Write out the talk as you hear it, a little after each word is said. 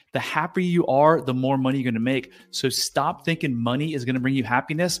The happier you are, the more money you're going to make. So stop thinking money is going to bring you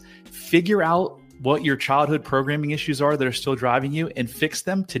happiness. Figure out what your childhood programming issues are that are still driving you and fix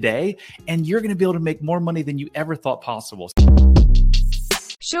them today. And you're going to be able to make more money than you ever thought possible.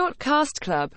 Shortcast Club.